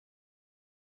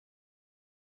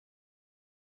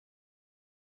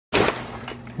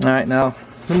Alright, now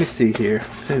let me see here.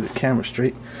 Say the camera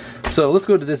straight. So let's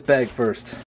go to this bag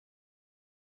first.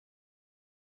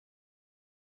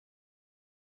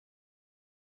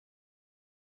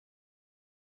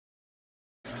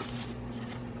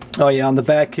 Oh yeah, on the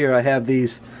back here I have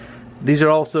these. These are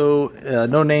also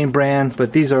no name brand,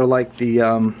 but these are like the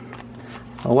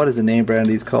what is the name brand of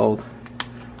these called?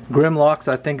 Grimlocks,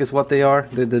 I think is what they are.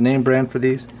 They're the name brand for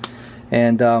these.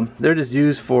 And they're just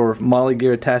used for molly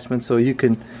gear attachments, so you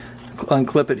can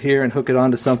unclip it here and hook it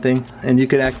onto something, and you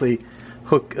could actually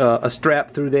hook a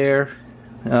strap through there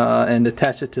and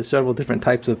attach it to several different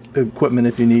types of equipment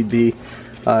if you need be.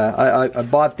 I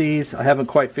bought these. I haven't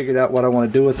quite figured out what I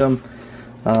want to do with them.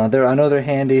 I know they're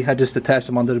handy. I just attached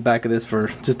them onto the back of this for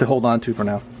just to hold on to for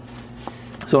now.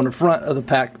 So in the front of the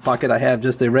pocket I have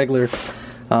just a regular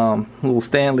little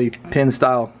Stanley pin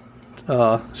style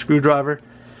screwdriver.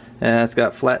 And it's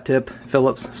got flat tip,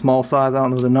 Phillips, small size. I don't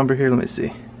know the number here. Let me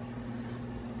see.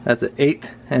 That's an 1/8,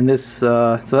 and this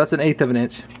so that's an 1/8 of an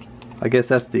inch. I guess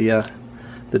that's the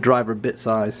driver bit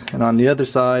size. And on the other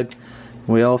side,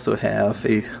 we also have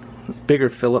a bigger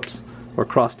Phillips or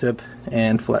cross tip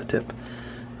and flat tip.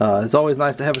 It's always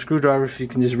nice to have a screwdriver if you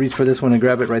can just reach for this one and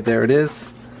grab it right there. It is.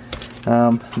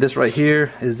 This right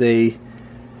here is a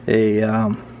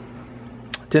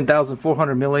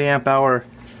 10,400 milliamp hour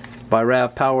by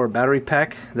RAV Power battery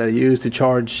pack that I use to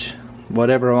charge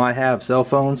whatever I might have, cell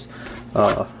phones,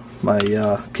 my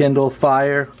Kindle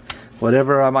Fire,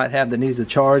 whatever I might have that needs a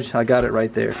charge. I got it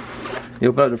right there. You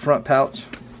open up the front pouch.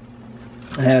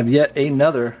 I have yet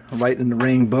another right in the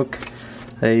ring book,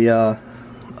 a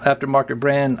aftermarket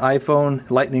brand iPhone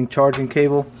lightning charging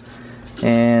cable,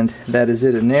 and that is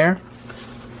it in there.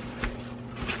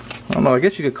 I don't know, I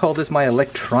guess you could call this my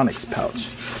electronics pouch.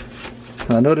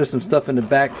 I know there's some stuff in the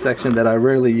back section that I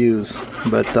rarely use,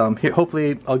 but here,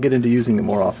 hopefully I'll get into using it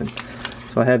more often.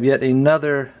 So I have yet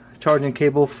another charging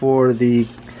cable for the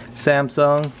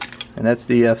Samsung, and that's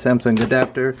the Samsung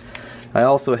adapter. I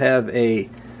also have a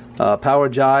power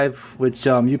jive, which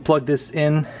you plug this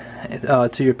in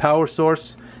to your power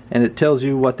source, and it tells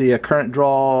you what the current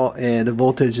draw and the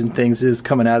voltage and things is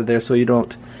coming out of there, so you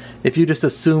don't, if you just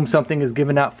assume something is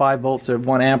giving out 5 volts or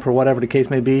 1 amp or whatever the case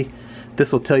may be,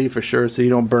 this will tell you for sure so you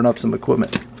don't burn up some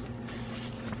equipment.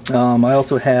 I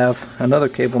also have another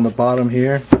cable on the bottom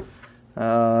here.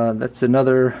 That's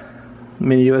another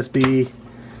mini USB.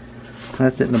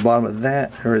 That's it in the bottom of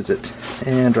that, or is it?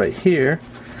 And right here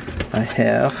I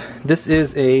have, this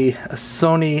is a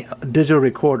Sony digital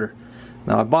recorder.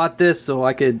 Now I bought this so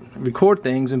I could record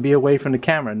things and be away from the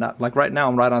camera. Not like right now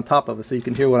I'm right on top of it so you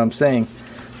can hear what I'm saying.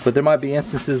 But there might be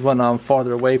instances when I'm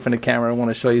farther away from the camera, I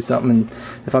want to show you something, and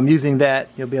if I'm using that,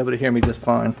 you'll be able to hear me just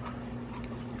fine.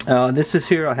 This is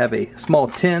here, I have a small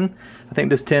tin. I think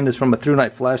this tin is from a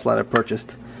through-night flashlight I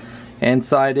purchased.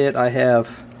 Inside it I have,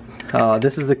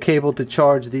 this is the cable to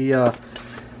charge the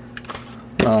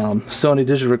Sony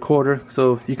digital recorder.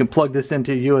 So you can plug this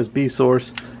into your USB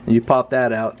source and you pop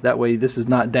that out. That way this is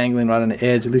not dangling right on the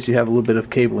edge. At least you have a little bit of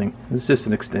cabling. It's just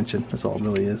an extension, that's all it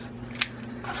really is.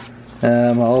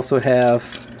 I also have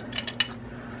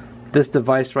this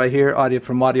device right here,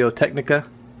 from Audio Technica,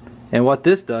 and what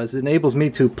this does, it enables me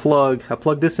to plug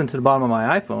this into the bottom of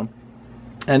my iPhone,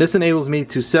 and this enables me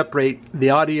to separate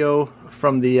the audio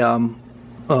from the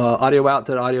audio out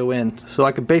to the audio in. So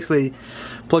I could basically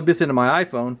plug this into my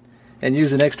iPhone and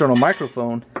use an external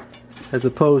microphone as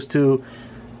opposed to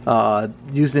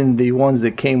using the ones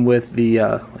that came with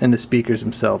the in the speakers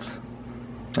themselves.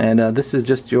 And this is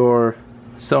just your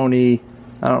Sony,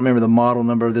 I don't remember the model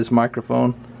number of this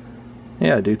microphone.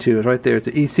 Yeah, I do too. It's right there. It's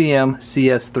an ECM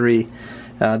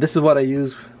CS3. This is what I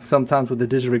use sometimes with the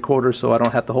digital recorder, so I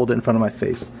don't have to hold it in front of my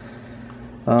face.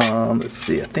 Let's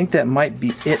see. I think that might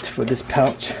be it for this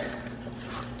pouch,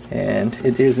 and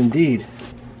it is indeed.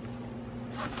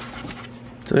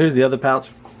 So here's the other pouch.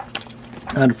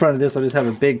 On the front of this, I just have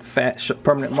a big fat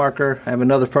permanent marker. I have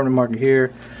another permanent marker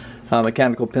here.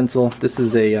 Mechanical pencil. This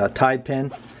is a Tide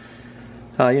pen.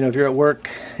 You know, if you're at work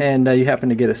and you happen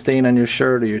to get a stain on your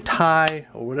shirt or your tie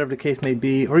or whatever the case may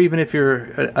be, or even if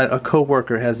you're a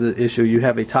co-worker has the issue, you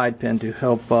have a Tide pen to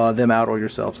help them out or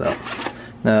yourselves out.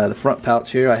 The front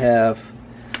pouch here, I have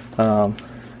a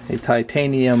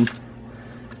titanium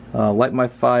Light My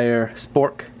Fire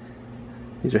spork.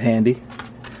 These are handy.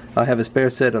 I have a spare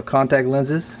set of contact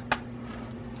lenses.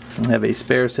 I have a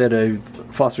spare set of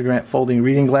Foster Grant folding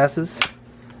reading glasses.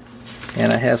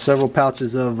 And I have several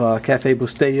pouches of Cafe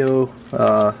Bustelo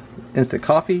instant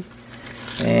coffee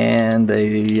and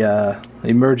a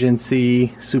emergency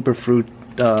superfruit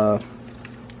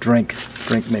drink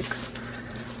mix.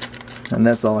 And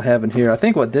that's all I have in here. I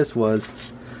think what this was,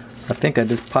 I think I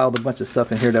just piled a bunch of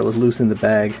stuff in here that was loose in the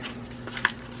bag.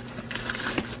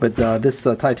 But this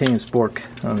titanium spork,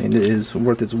 I mean, it is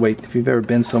worth its weight. If you've ever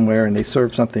been somewhere and they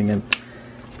serve something and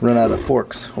run out of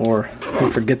forks, or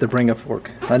you forget to bring a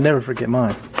fork. I never forget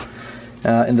mine.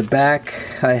 In the back,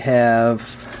 I have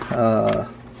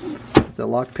the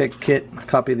lockpick kit, a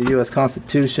copy of the U.S.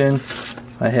 Constitution.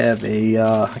 I have a,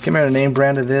 I can't remember the name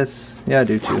brand of this. Yeah, I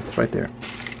do too. It's right there.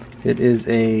 It is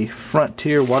a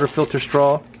Frontier water filter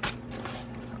straw.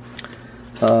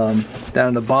 Down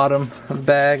in the bottom of the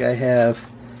bag, I have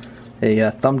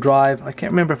a thumb drive. I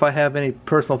can't remember if I have any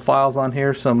personal files on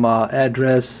here. Some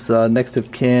address, next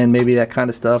of kin, maybe that kind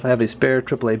of stuff. I have a spare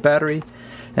AAA battery,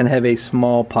 and I have a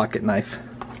small pocket knife.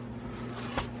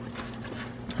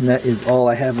 And that is all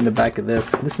I have in the back of this.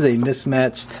 This is a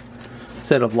mismatched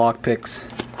set of lock picks,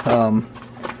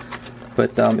 but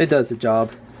it does the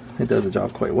job. It does the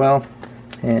job quite well.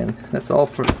 And that's all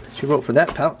for she wrote for that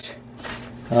pouch.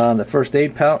 The first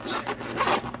aid pouch.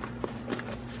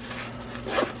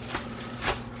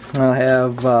 I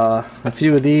have a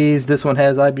few of these. This one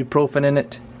has ibuprofen in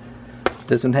it.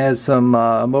 This one has some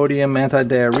Imodium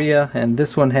anti-diarrhea, and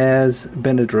this one has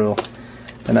Benadryl.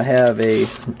 And I have a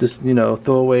just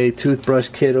throwaway toothbrush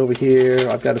kit over here.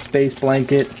 I've got a space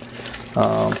blanket.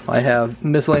 I have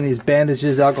miscellaneous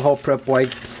bandages, alcohol prep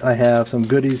wipes. I have some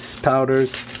goodies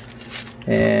powders,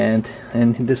 and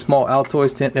this small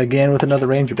Altoids tent again with another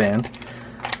Ranger band.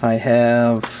 I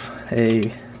have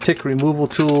a tick removal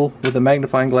tool with a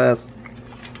magnifying glass,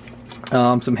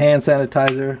 some hand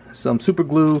sanitizer, some super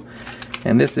glue,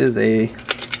 and this is a,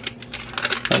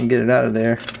 if I can get it out of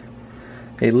there,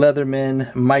 a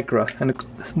Leatherman Micra. And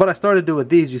what I started to do with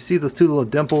these, you see those two little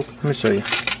dimples? Let me show you.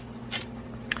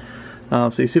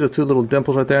 So you see those two little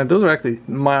dimples right there, and those are actually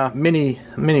my mini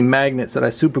magnets that I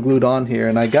super glued on here,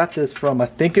 and I got this from, I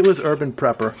think it was Urban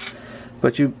Prepper.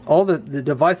 But all the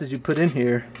devices you put in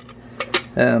here,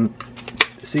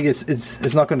 see,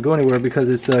 it's not going to go anywhere because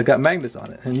it's got magnets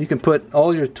on it, and you can put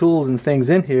all your tools and things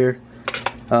in here.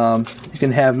 You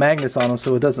can have magnets on them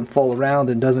so it doesn't fall around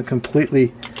and doesn't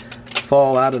completely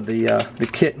fall out of the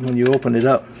kit when you open it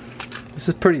up. This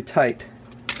is pretty tight,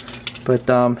 but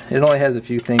it only has a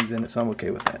few things in it, so I'm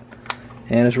okay with that.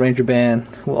 And this Ranger band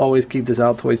will always keep this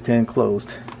Altoids tin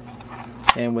closed.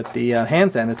 And with the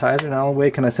hand sanitizer, not only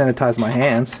way can I sanitize my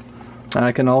hands,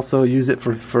 I can also use it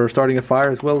for starting a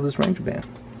fire as well as this Ranger band.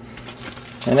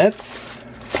 And that's,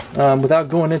 without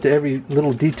going into every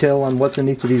little detail on what's in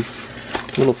each of these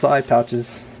little side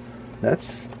pouches,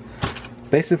 that's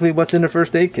basically what's in the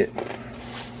first aid kit.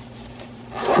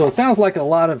 So it sounds like a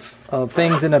lot of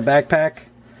things in a backpack,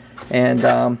 and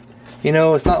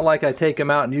it's not like I take them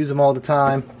out and use them all the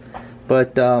time,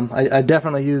 but I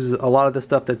definitely use a lot of the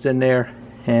stuff that's in there,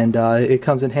 and it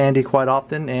comes in handy quite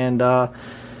often. And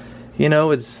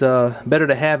it's better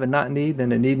to have and not need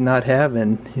than to need and not have,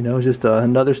 and it's just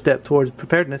another step towards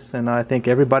preparedness. And I think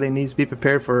everybody needs to be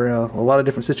prepared for a lot of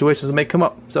different situations that may come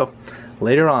up. So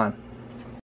later on.